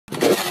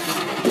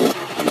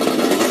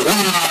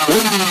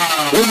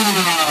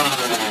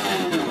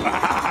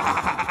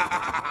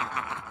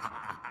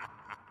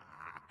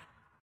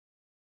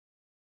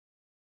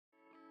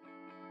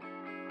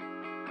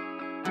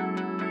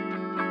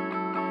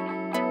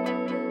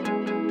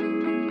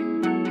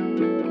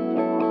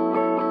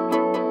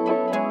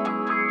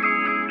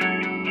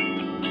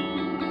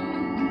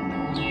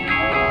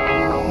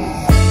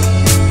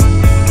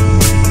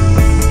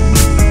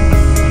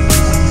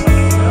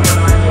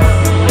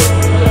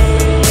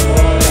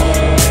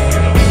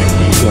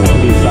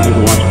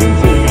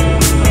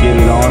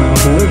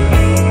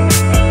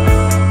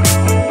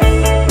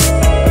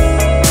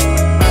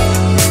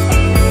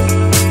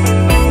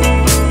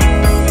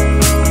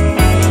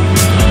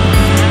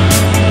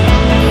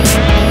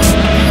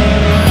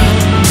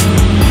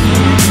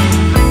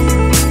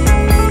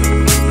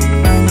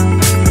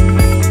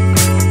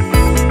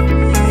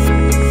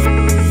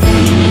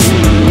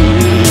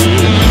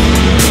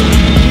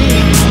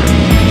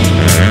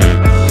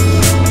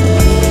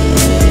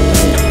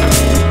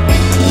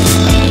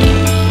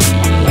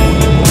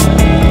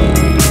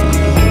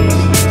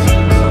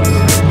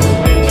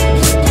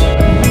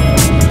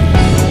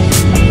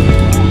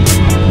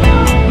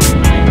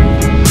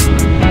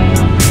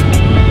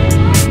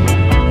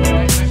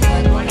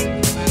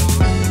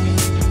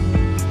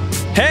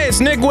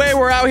Nick Way.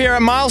 We're out here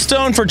at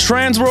Milestone for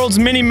TransWorld's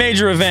mini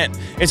major event.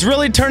 It's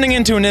really turning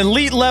into an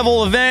elite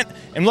level event,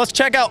 and let's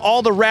check out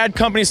all the rad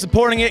companies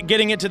supporting it,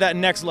 getting it to that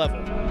next level.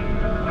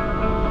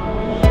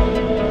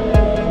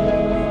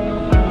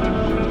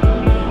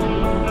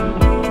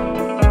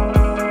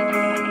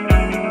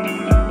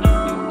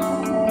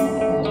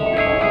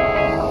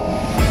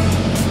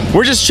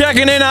 We're just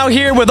checking in out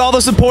here with all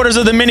the supporters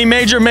of the mini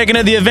major, making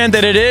it the event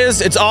that it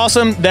is. It's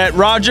awesome that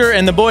Roger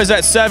and the boys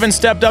at 7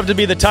 stepped up to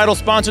be the title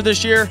sponsor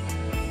this year.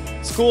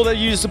 It's cool that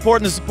you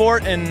supporting the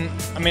sport, and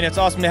I mean, it's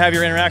awesome to have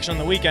your interaction on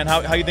the weekend.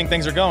 How you think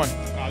things are going?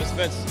 Wow, this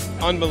event's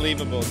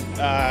unbelievable.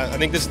 I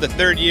think this is the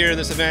 3rd year of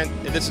this event.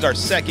 This is our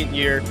 2nd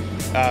year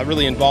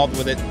really involved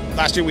with it.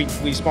 Last year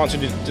we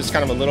sponsored it just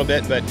kind of a little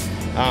bit, but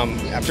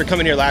after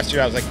coming here last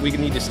year, I was like, we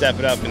need to step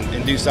it up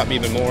and do something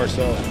even more.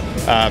 So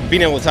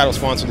being able to title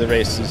sponsor the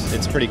race,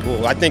 it's pretty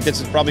cool. I think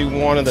this is probably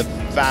one of the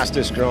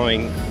fastest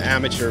growing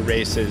amateur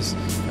races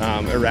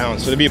around.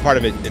 So to be a part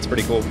of it, it's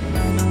pretty cool.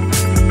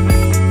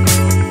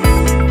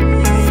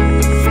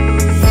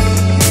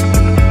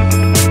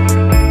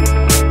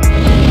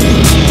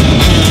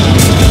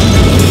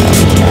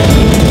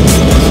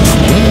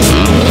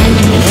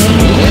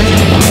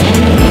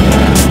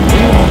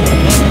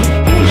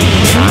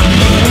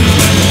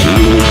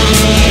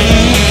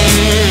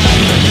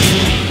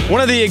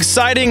 One of the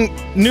exciting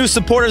new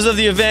supporters of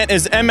the event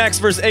is MX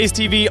vs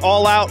ATV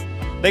All Out.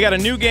 They got a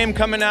new game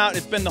coming out.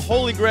 It's been the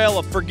holy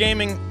grail for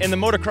gaming in the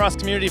motocross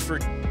community for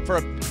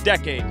a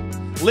decade.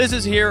 Liz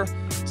is here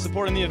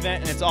supporting the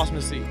event, and it's awesome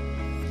to see.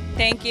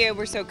 Thank you.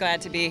 We're so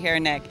glad to be here,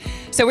 Nick.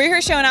 So we're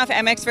here showing off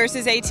MX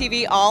vs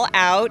ATV All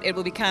Out. It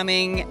will be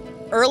coming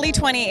early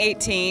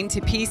 2018 to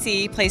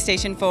PC,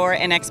 PlayStation 4,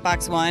 and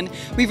Xbox One.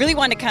 We really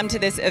want to come to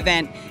this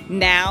event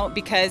now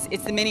because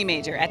it's the mini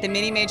major. At the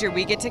mini major,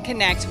 we get to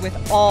connect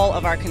with all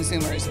of our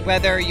consumers,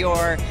 whether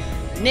you're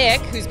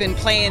Nick, who's been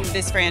playing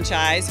this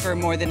franchise for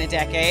more than a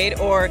decade,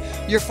 or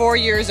you're 4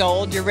 years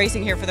old, you're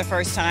racing here for the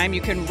first time,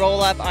 you can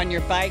roll up on your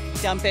bike,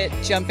 dump it,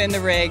 jump in the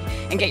rig,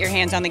 and get your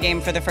hands on the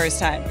game for the first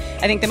time.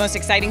 I think the most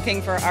exciting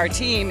thing for our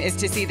team is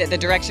to see that the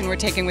direction we're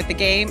taking with the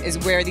game is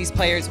where these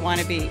players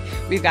want to be.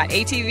 We've got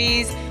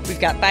ATVs, we've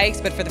got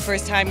bikes, but for the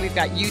first time we've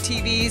got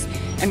UTVs,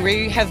 and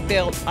we have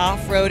built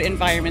off-road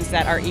environments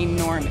that are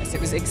enormous.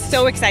 It was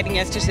so exciting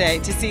yesterday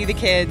to see the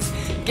kids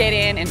get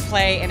in and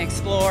play and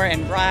explore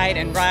and ride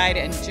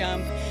and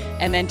jump,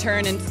 and then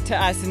turn to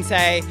us and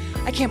say,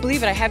 I can't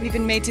believe it, I haven't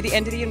even made to the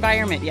end of the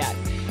environment yet.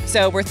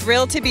 So we're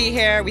thrilled to be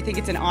here. We think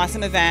it's an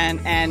awesome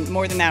event, and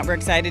more than that, we're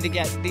excited to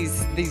get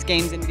these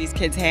games into these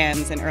kids'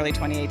 hands in early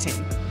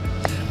 2018.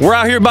 We're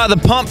out here by the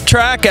pump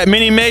track at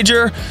Mini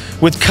Major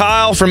with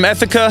Kyle from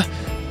Ethica.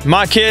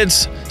 My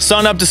kids,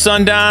 sun up to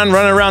sundown,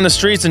 running around the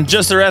streets in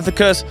just their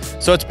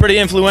Ethicas. So it's a pretty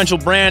influential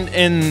brand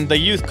in the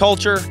youth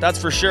culture, that's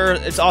for sure.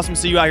 It's awesome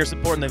to see you out here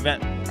supporting the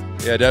event.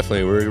 Yeah,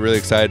 definitely. We're really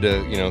excited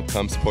to,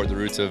 come support the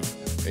roots of,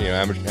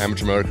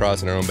 amateur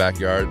motocross in our own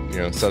backyard.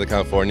 Southern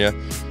California,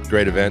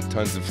 great event,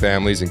 tons of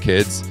families and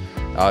kids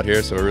out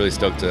here. So we're really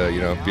stoked to,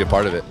 be a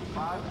part of it.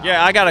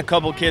 Yeah, I got a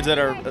couple kids that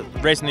are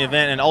racing the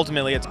event, and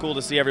ultimately it's cool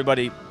to see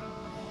everybody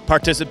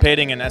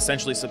participating and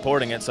essentially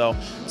supporting it. So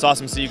it's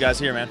awesome to see you guys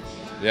here, man.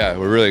 Yeah,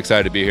 we're really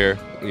excited to be here.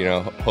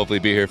 Hopefully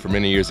be here for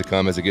many years to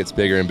come as it gets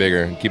bigger and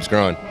bigger and keeps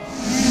growing.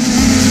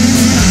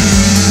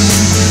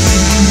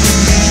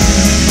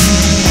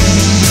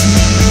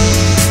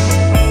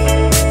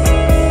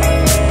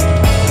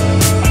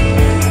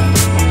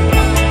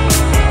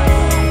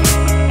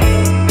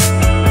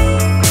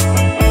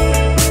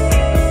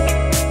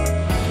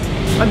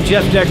 I'm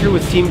Jeff Decker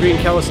with Team Green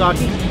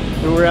Kawasaki,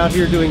 and we're out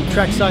here doing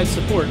trackside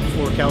support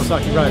for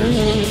Kawasaki riders.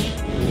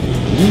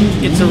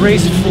 It's a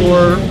race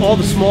for all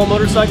the small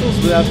motorcycles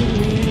without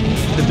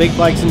the big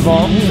bikes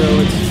involved, so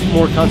it's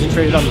more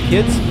concentrated on the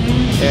kids,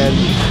 and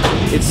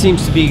it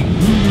seems to be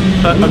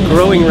a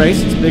growing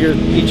race. It's bigger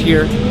each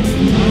year,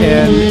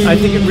 and I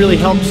think it really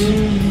helps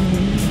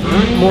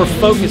more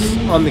focus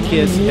on the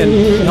kids and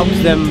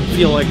helps them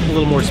feel like a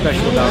little more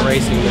special about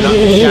racing. They're not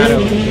the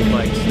shadow of the big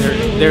bikes,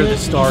 they're the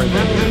star of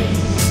it.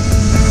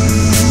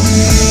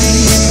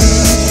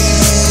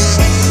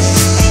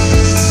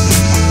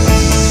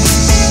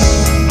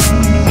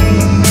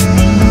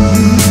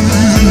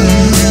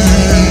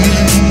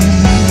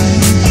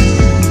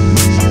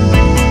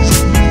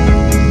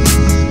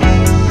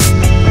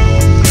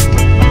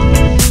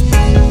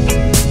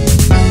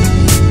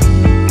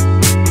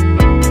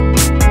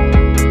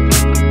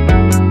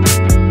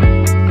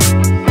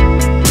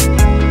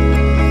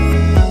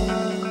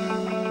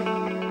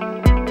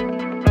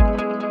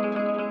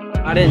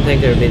 I didn't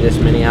think there would be this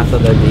many. I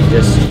thought there'd be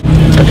just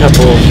a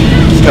couple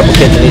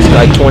kids in each,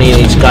 like 20 in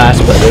each class,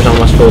 but there's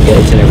almost 4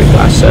 kids in every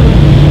class, so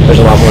there's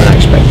a lot more than I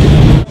expected.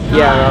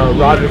 Yeah,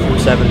 Roger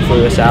from 7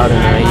 flew us out, and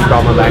he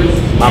brought my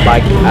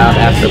bike out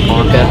after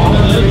Ponca,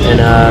 and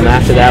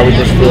after that we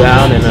just flew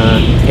out and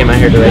came out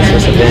here to race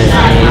this event.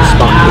 And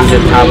he's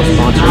a title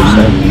sponsor,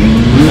 so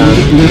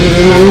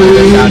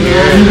we just out here,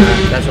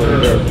 and that's what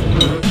we did.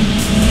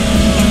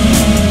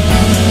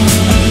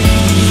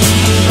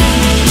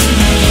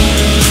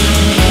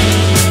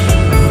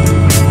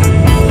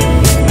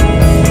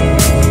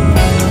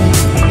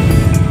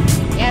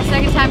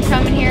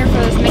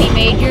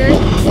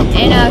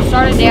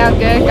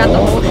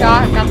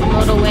 shot, got the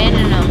moto win,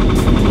 and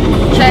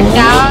checked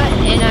out,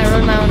 and I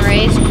rode my own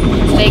race,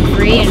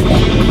 mistake-free, and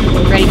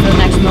ready for the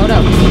next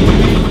moto.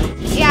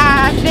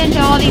 Yeah, I've been to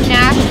all these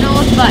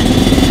nationals, but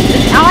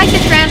I like the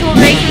TransWorld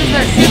races.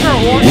 They're super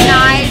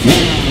organized.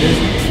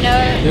 You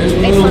know,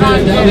 they put on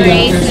a good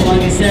race.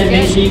 Like I said,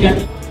 make sure you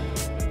got.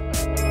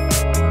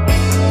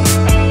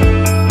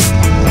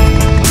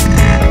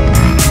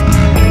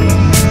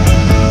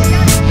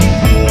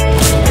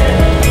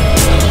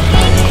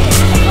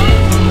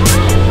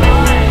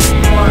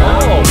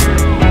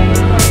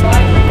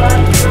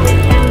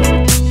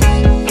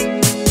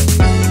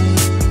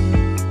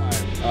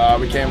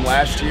 We came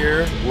last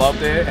year,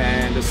 loved it,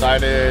 and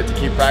decided to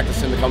keep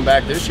practicing to come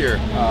back this year.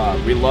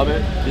 We love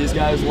it. These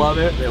guys love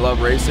it. They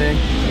love racing,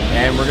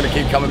 and we're going to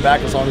keep coming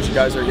back as long as you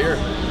guys are here.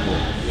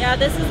 Yeah,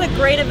 this is a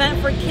great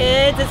event for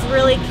kids. It's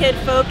really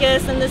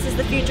kid-focused, and this is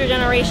the future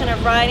generation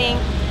of riding.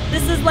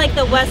 This is like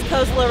the West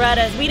Coast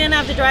Loretta's. We didn't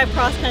have to drive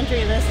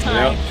cross-country this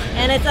time,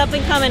 and it's up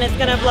and coming. It's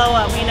going to blow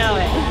up. We know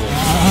it.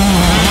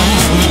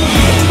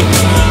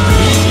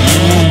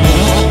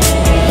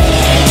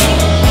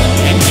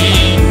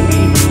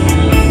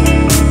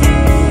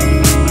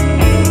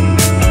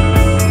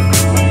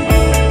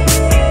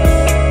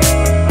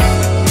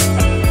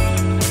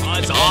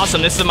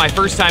 Awesome. This is my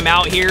first time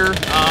out here.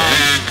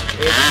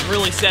 It's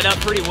really set up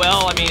pretty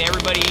well. I mean,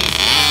 everybody's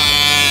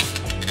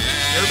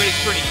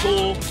pretty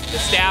cool. The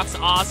staff's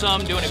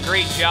awesome, doing a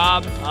great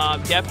job.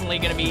 Definitely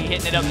going to be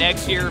hitting it up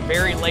next year.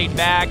 Very laid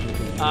back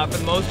for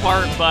the most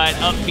part, but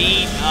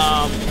upbeat.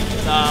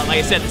 Like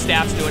I said, the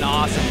staff's doing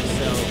awesome.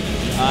 So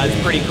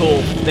it's pretty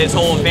cool. This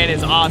whole event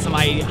is awesome.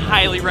 I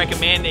highly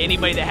recommend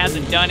anybody that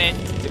hasn't done it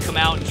to come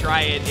out and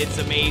try it. It's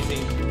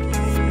amazing.